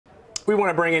We want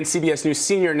to bring in CBS News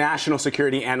senior national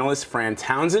security analyst Fran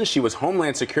Townsend. She was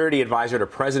Homeland Security Advisor to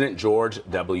President George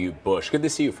W. Bush. Good to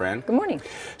see you, Fran. Good morning.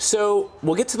 So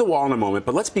we'll get to the wall in a moment,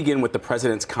 but let's begin with the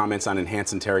president's comments on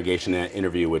enhanced interrogation in an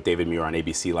interview with David Muir on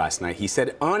ABC last night. He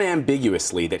said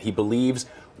unambiguously that he believes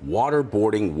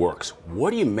waterboarding works.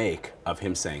 What do you make of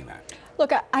him saying that?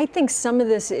 Look, I think some of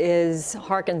this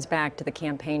harkens back to the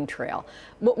campaign trail.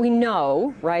 What we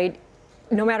know, right,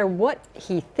 no matter what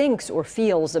he thinks or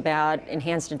feels about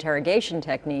enhanced interrogation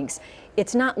techniques,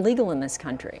 it's not legal in this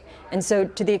country. And so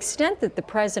to the extent that the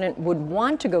president would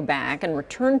want to go back and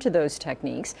return to those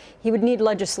techniques, he would need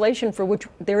legislation for which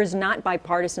there is not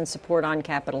bipartisan support on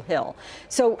Capitol Hill.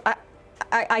 So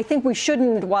I think we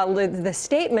shouldn't, while the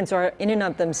statements are in and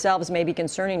of themselves may be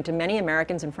concerning to many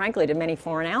Americans and frankly to many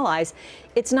foreign allies,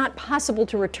 it's not possible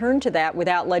to return to that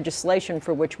without legislation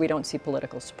for which we don't see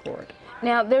political support.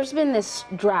 Now, there's been this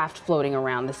draft floating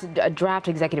around, this draft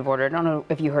executive order, I don't know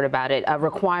if you heard about it,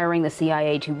 requiring the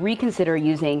CIA to reconsider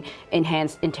using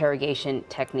enhanced interrogation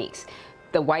techniques.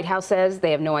 The White House says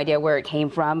they have no idea where it came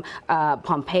from.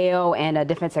 Pompeo and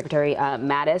Defense Secretary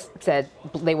Mattis said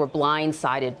they were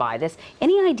blindsided by this.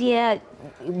 Any idea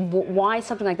why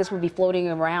something like this would be floating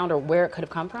around or where it could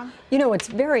have come from? You know, it's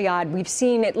very odd. We've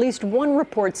seen at least one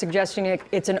report suggesting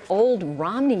it's an old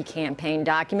Romney campaign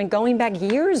document going back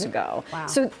years ago. Wow.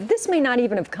 So this may not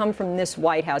even have come from this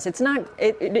White House. It's not,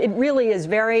 it really is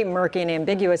very murky and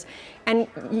ambiguous. And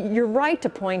you're right to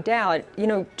point out, you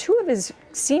know, two of his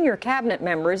senior cabinet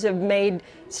members have made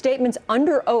statements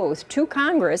under oath to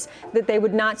Congress that they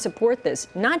would not support this.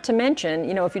 Not to mention,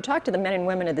 you know, if you talk to the men and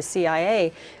women of the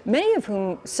CIA, many of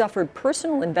whom suffered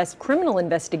criminal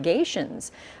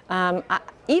investigations.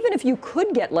 Even if you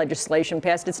could get legislation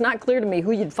passed, it's not clear to me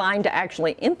who you'd find to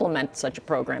actually implement such a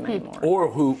program anymore. Or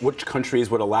which countries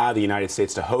would allow the United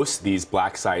States to host these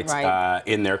black sites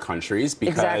in their countries,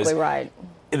 because exactly right.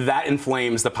 That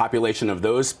inflames the population of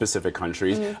those specific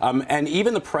countries. And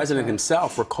even the president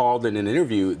himself recalled in an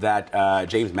interview that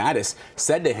James Mattis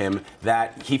said to him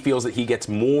that he feels that he gets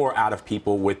more out of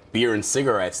people with beer and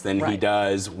cigarettes than he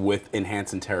does with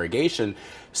enhanced interrogation.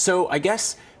 So I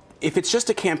guess if it's just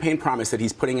a campaign promise that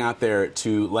he's putting out there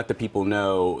to let the people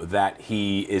know that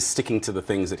he is sticking to the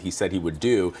things that he said he would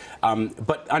do,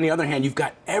 but on the other hand, you've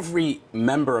got every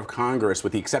member of Congress,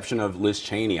 with the exception of Liz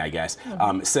Cheney, I guess,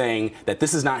 saying that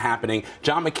this is not happening.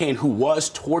 John McCain, who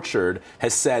was tortured,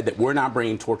 has said that we're not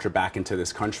bringing torture back into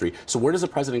this country. So where does the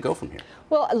president go from here?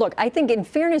 Well, look, I think in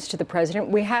fairness to the president,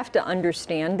 we have to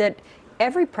understand that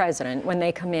every president, when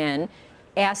they come in,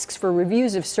 asks for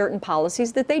reviews of certain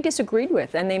policies that they disagreed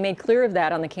with, and they made clear of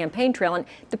that on the campaign trail. And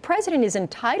the president is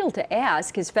entitled to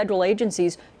ask his federal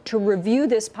agencies to review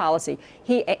this policy.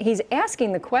 He's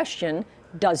asking the question,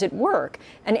 does it work?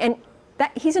 And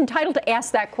that he's entitled to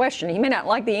ask that question. He may not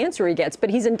like the answer he gets, but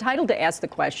he's entitled to ask the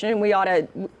question, and we ought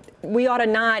to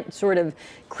not sort of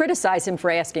criticize him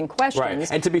for asking questions.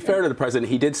 Right. And to be fair to the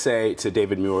president, he did say to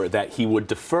David Muir that he would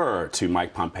defer to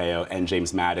Mike Pompeo and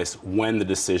James Mattis when the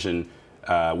decision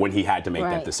when he had to make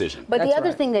that decision. But the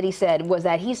other thing that he said was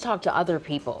that he's talked to other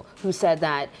people who said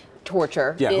that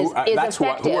torture is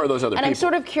effective. Who are those other people? And I'm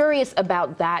sort of curious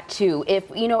about that too. If,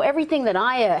 you know, everything that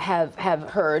I have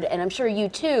heard, and I'm sure you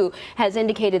too, has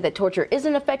indicated that torture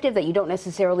isn't effective, that you don't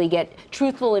necessarily get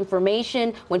truthful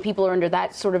information when people are under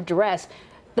that sort of duress.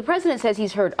 The president says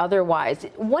he's heard otherwise.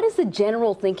 What is the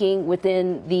general thinking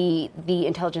within the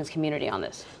intelligence community on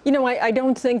this? You know, I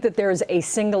don't think that there's a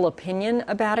single opinion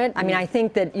about it. I mean, I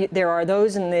think that there are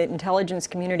those in the intelligence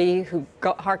community who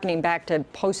go harkening back to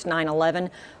post 9/11,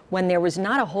 when there was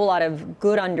not a whole lot of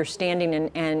good understanding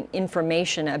and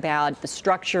information about the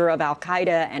structure of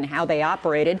al-Qaeda and how they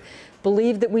operated,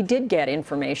 believe that we did get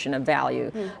information of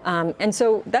value. And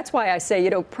so that's why I say,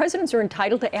 you know, presidents are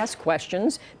entitled to ask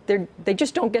questions. They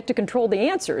just don't get to control the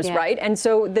answers, right? And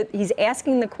so that he's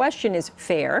asking the question is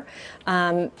fair.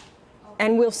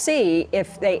 And we'll see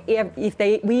if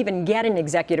we even get an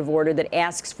executive order that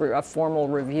asks for a formal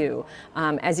review.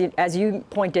 As you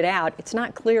pointed out, it's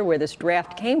not clear where this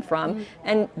draft came from,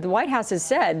 and the White House has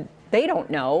said they don't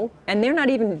know, and they're not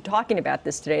even talking about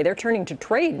this today. They're turning to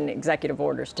trade in executive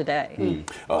orders today.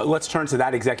 Let's turn to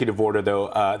that executive order,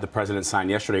 though, the president signed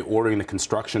yesterday, ordering the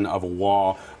construction of a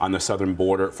wall on the southern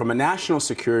border. From a national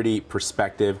security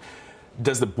perspective,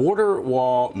 does the border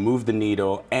wall move the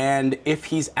needle? And if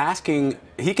he's asking,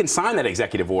 he can sign that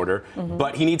executive order,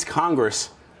 but he needs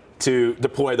Congress to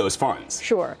deploy those funds.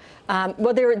 Sure.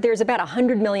 Well, there's about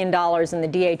 $100 million in the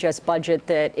DHS budget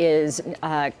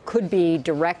that could be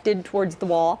directed towards the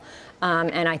wall.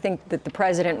 And I think that the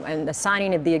president and the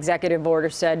signing of the executive order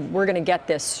said, we're going to get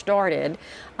this started.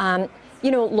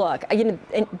 Look, and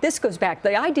this goes back,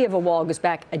 the idea of a wall goes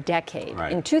back a decade.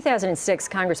 Right. In 2006,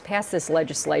 Congress passed this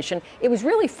legislation. It was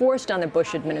really forced on the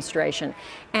Bush administration.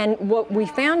 And what we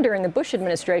found during the Bush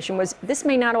administration was this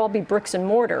may not all be bricks and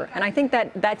mortar. And I think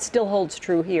that still holds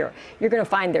true here. You're going to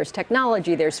find there's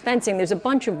technology, there's fencing, there's a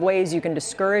bunch of ways you can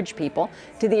discourage people.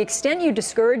 To the extent you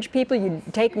discourage people, you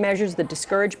take measures that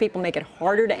discourage people, make it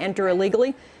harder to enter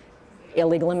illegally,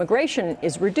 illegal immigration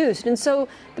is reduced. And so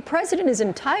the president is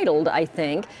entitled, I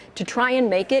think, to try and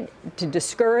make it, to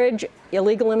discourage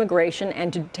illegal immigration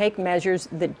and to take measures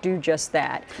that do just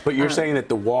that. But you're saying that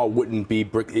the wall wouldn't be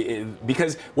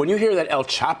because when you hear that El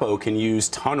Chapo can use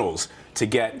tunnels to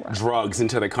get drugs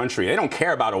into the country, they don't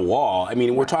care about a wall. I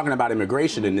mean, we're talking about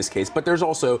immigration in this case, but there's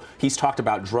also, he's talked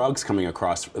about drugs coming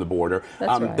across the border.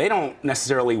 They don't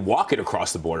necessarily walk it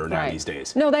across the border now these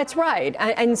days. No, that's right.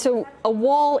 And so a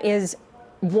wall is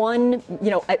one,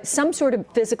 some sort of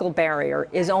physical barrier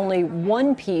is only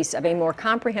one piece of a more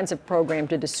comprehensive program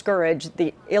to discourage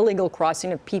the illegal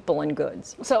crossing of people and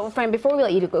goods. So, Fran, before we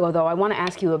let you go, though, I want to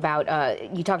ask you about,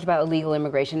 you talked about illegal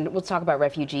immigration. Let's talk about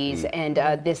refugees and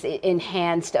this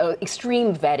enhanced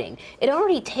extreme vetting. It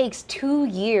already takes 2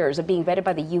 years of being vetted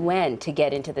by the UN to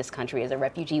get into this country as a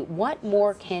refugee. What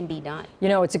more can be done?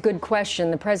 It's a good question.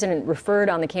 The president referred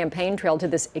on the campaign trail to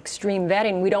this extreme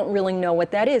vetting. We don't really know what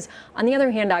that is. On the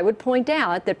other hand, I would point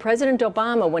out that President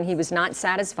Obama, when he was not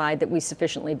satisfied that we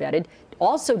sufficiently vetted,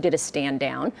 also did a stand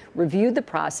down, reviewed the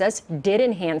process, did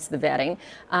enhance the vetting.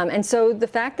 And so the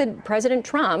fact that President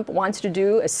Trump wants to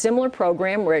do a similar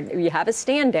program where you have a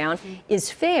stand down is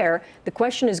fair. The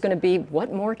question is going to be,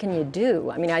 what more can you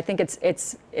do? I mean, I think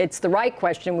it's the right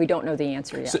question. We don't know the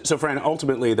answer yet. So Fran,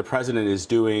 ultimately, the president is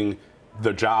doing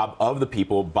the job of the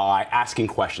people by asking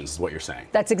questions, is what you're saying.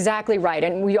 That's exactly right.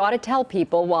 And we ought to tell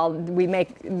people, while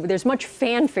there's much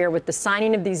fanfare with the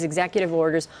signing of these executive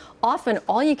orders, often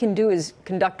all you can do is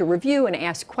conduct a review and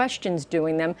ask questions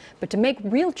doing them. But to make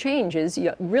real changes,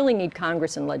 you really need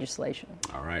Congress and legislation.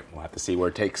 All right. We'll have to see where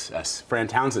it takes us. Fran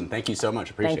Townsend, thank you so much.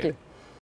 Appreciate it. Thank you.